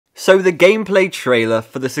So the gameplay trailer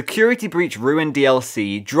for the Security Breach Ruin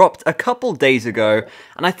DLC dropped a couple days ago,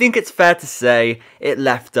 and I think it's fair to say it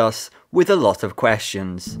left us with a lot of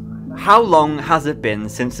questions. How long has it been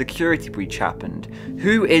since Security Breach happened?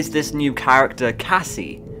 Who is this new character,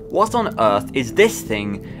 Cassie? What on earth is this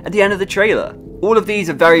thing at the end of the trailer? All of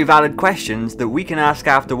these are very valid questions that we can ask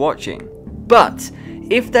after watching. But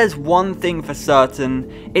if there's one thing for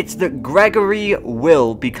certain, it's that Gregory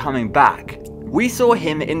will be coming back. We saw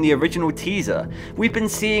him in the original teaser. We've been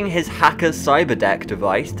seeing his hacker cyberdeck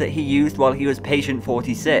device that he used while he was Patient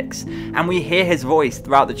 46, and we hear his voice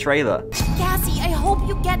throughout the trailer. Cassie, I hope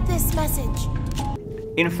you get this message.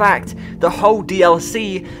 In fact, the whole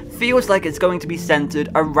DLC feels like it's going to be centered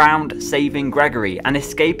around saving Gregory and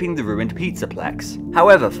escaping the ruined Pizzaplex.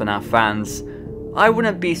 However, FNAF fans, I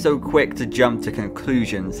wouldn't be so quick to jump to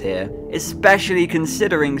conclusions here, especially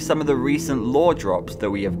considering some of the recent lore drops that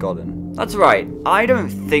we have gotten. That's right, I don't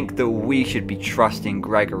think that we should be trusting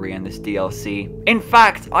Gregory in this DLC. In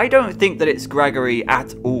fact, I don't think that it's Gregory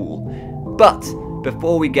at all. But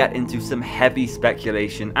before we get into some heavy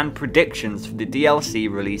speculation and predictions for the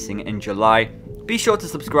DLC releasing in July, be sure to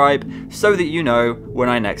subscribe so that you know when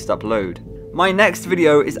I next upload. My next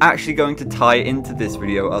video is actually going to tie into this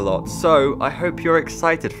video a lot, so I hope you're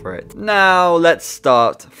excited for it. Now, let's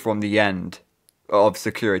start from the end of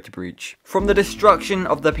Security Breach. From the destruction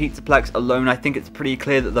of the Pizzaplex alone, I think it's pretty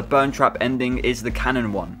clear that the burn trap ending is the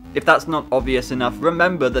canon one. If that's not obvious enough,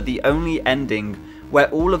 remember that the only ending where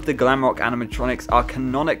all of the Glamrock animatronics are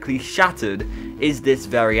canonically shattered is this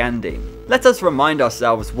very ending. Let us remind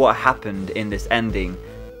ourselves what happened in this ending.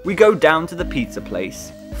 We go down to the pizza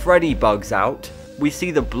place, Freddy bugs out, we see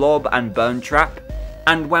the blob and burn trap,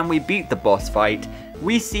 and when we beat the boss fight,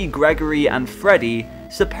 we see Gregory and Freddy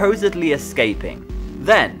supposedly escaping.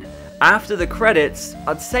 Then, after the credits,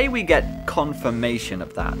 I'd say we get confirmation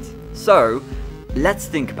of that. So, let's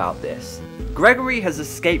think about this. Gregory has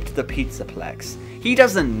escaped the Pizzaplex. He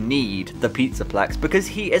doesn't need the Pizzaplex because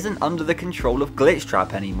he isn't under the control of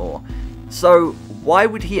Glitchtrap anymore. So, why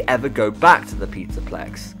would he ever go back to the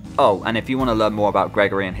Pizzaplex? Oh, and if you want to learn more about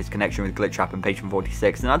Gregory and his connection with Glitchtrap and Patient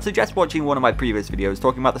 46, then I'd suggest watching one of my previous videos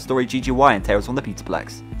talking about the story GGY and Tales from the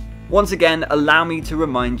Pizzaplex. Once again, allow me to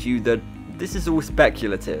remind you that this is all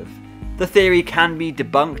speculative. The theory can be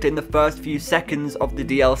debunked in the first few seconds of the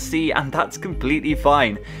DLC, and that's completely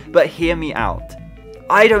fine, but hear me out.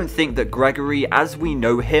 I don't think that Gregory, as we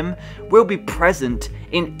know him, will be present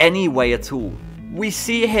in any way at all. We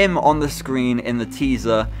see him on the screen in the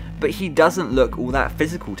teaser, but he doesn't look all that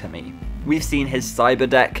physical to me. We've seen his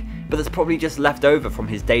cyberdeck, but that's probably just left over from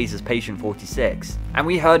his days as Patient 46. And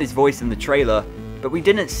we heard his voice in the trailer, but we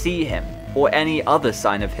didn't see him, or any other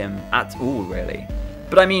sign of him at all, really.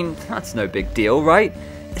 But I mean, that's no big deal, right?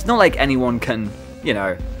 It's not like anyone can, you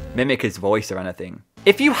know, mimic his voice or anything.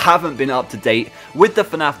 If you haven't been up to date with the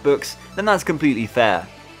FNAF books, then that's completely fair.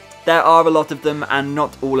 There are a lot of them, and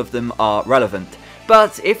not all of them are relevant.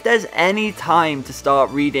 But if there's any time to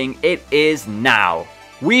start reading, it is now.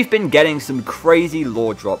 We've been getting some crazy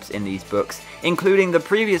lore drops in these books, including the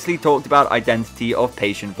previously talked about identity of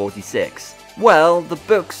Patient 46. Well, the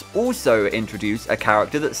books also introduce a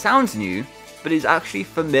character that sounds new, but is actually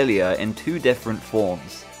familiar in two different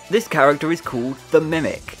forms. This character is called the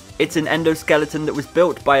Mimic. It's an endoskeleton that was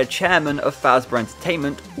built by a chairman of Fazbear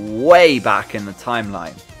Entertainment way back in the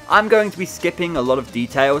timeline. I'm going to be skipping a lot of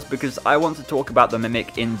details because I want to talk about the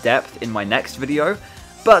Mimic in depth in my next video,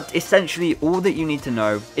 but essentially all that you need to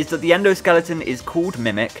know is that the endoskeleton is called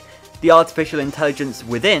Mimic, the artificial intelligence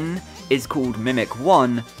within is called Mimic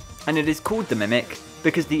 1, and it is called the Mimic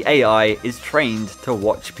because the AI is trained to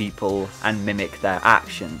watch people and mimic their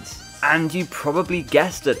actions. And you probably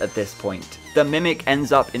guessed it at this point. The Mimic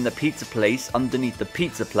ends up in the pizza place underneath the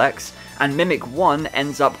Pizzaplex, and Mimic 1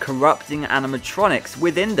 ends up corrupting animatronics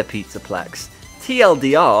within the Pizzaplex.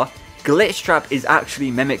 TLDR, Glitchtrap is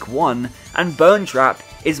actually Mimic 1, and Burn Trap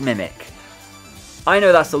is Mimic. I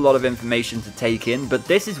know that's a lot of information to take in, but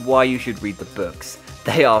this is why you should read the books.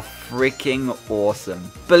 They are freaking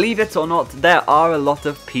awesome. Believe it or not, there are a lot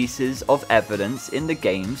of pieces of evidence in the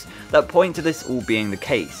games that point to this all being the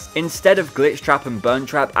case. Instead of Glitchtrap and Burn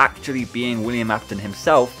Trap actually being William Afton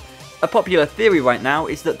himself, a popular theory right now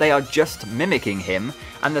is that they are just mimicking him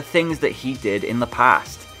and the things that he did in the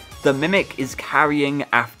past. The Mimic is carrying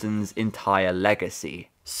Afton's entire legacy.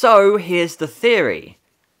 So here's the theory.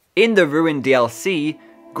 In the Ruin DLC,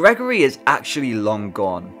 Gregory is actually long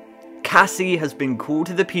gone. Cassie has been called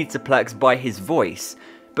to the Pizzaplex by his voice,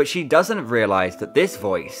 but she doesn't realise that this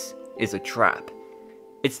voice is a trap.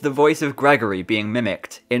 It's the voice of Gregory being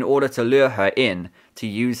mimicked in order to lure her in to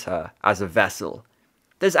use her as a vessel.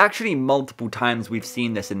 There's actually multiple times we've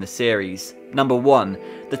seen this in the series. Number 1,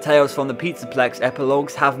 the Tales from the Pizzaplex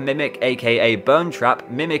epilogues have Mimic aka Burntrap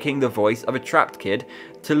mimicking the voice of a trapped kid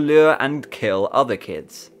to lure and kill other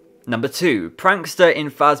kids. Number 2, Prankster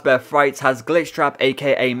in Fazbear Frights has Glitchtrap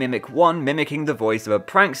aka Mimic1 mimicking the voice of a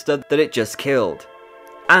prankster that it just killed.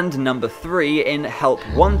 And number 3, in Help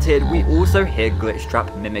Wanted, we also hear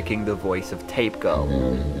Glitchtrap mimicking the voice of Tape Girl.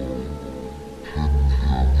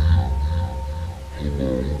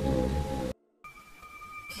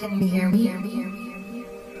 Can you hear me?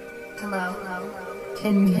 Hello?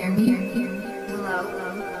 Can you hear me?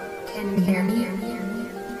 Hello? Can you hear me?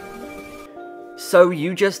 So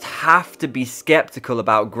you just have to be skeptical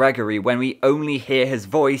about Gregory when we only hear his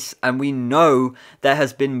voice, and we know there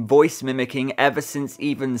has been voice mimicking ever since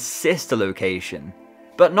even Sister Location.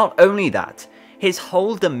 But not only that, his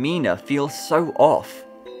whole demeanor feels so off.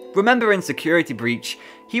 Remember in Security Breach,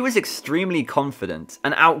 he was extremely confident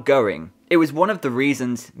and outgoing. It was one of the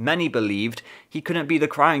reasons many believed he couldn't be the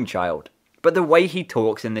crying child. But the way he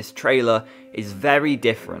talks in this trailer is very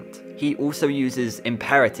different. He also uses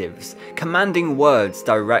imperatives, commanding words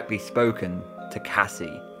directly spoken to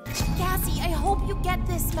Cassie. Cassie, I hope you get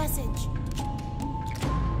this message.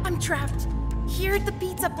 I'm trapped here at the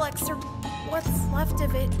Pizzaplex, or what's left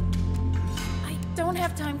of it. I don't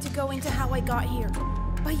have time to go into how I got here,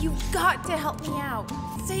 but you've got to help me out.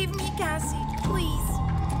 Save me, Cassie, please.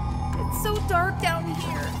 It's so dark down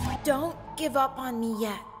here. Don't give up on me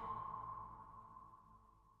yet.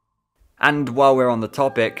 And while we're on the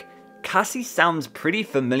topic, Cassie sounds pretty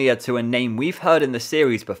familiar to a name we've heard in the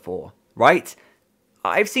series before, right?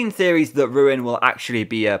 I've seen theories that Ruin will actually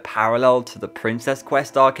be a parallel to the Princess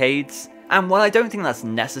Quest arcades, and while I don't think that's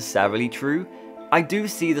necessarily true, I do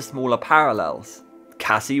see the smaller parallels.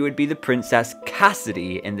 Cassie would be the Princess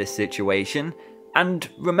Cassidy in this situation, and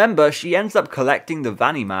remember, she ends up collecting the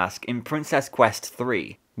Vanny mask in Princess Quest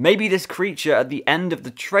 3. Maybe this creature at the end of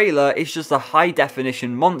the trailer is just a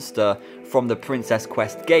high-definition monster from the Princess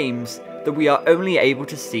Quest games that we are only able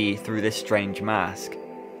to see through this strange mask.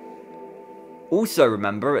 Also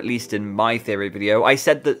remember, at least in my theory video, I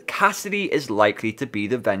said that Cassidy is likely to be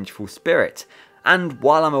the vengeful spirit. And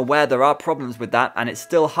while I'm aware there are problems with that and it's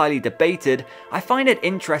still highly debated, I find it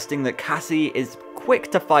interesting that Cassie is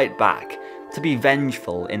quick to fight back, to be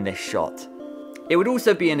vengeful in this shot. It would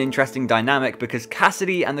also be an interesting dynamic because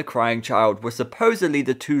Cassidy and the crying child were supposedly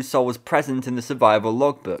the two souls present in the survival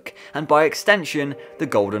logbook, and by extension, the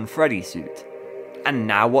Golden Freddy suit. And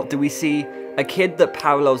now what do we see? A kid that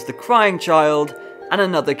parallels the crying child, and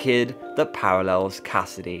another kid that parallels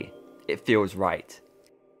Cassidy. It feels right.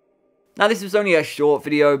 Now this was only a short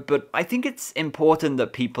video, but I think it's important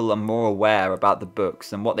that people are more aware about the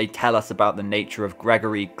books and what they tell us about the nature of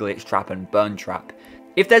Gregory, Glitchtrap and Burntrap.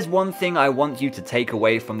 If there's one thing I want you to take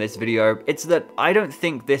away from this video, it's that I don't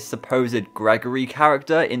think this supposed Gregory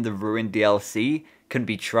character in the Ruined DLC can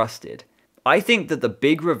be trusted. I think that the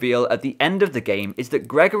big reveal at the end of the game is that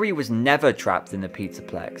Gregory was never trapped in the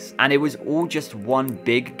Pizzaplex, and it was all just one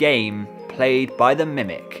big game played by the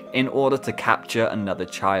Mimic in order to capture another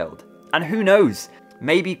child. And who knows,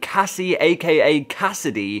 maybe Cassie aka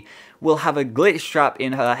Cassidy will have a Glitchtrap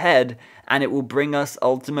in her head and it will bring us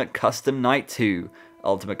Ultimate Custom Night 2.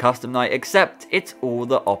 Ultimate Custom Night, except it's all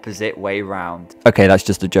the opposite way round. Okay, that's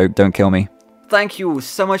just a joke, don't kill me. Thank you all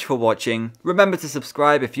so much for watching, remember to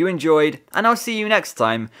subscribe if you enjoyed, and I'll see you next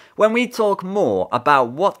time when we talk more about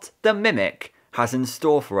what the Mimic has in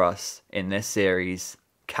store for us in this series.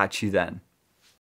 Catch you then.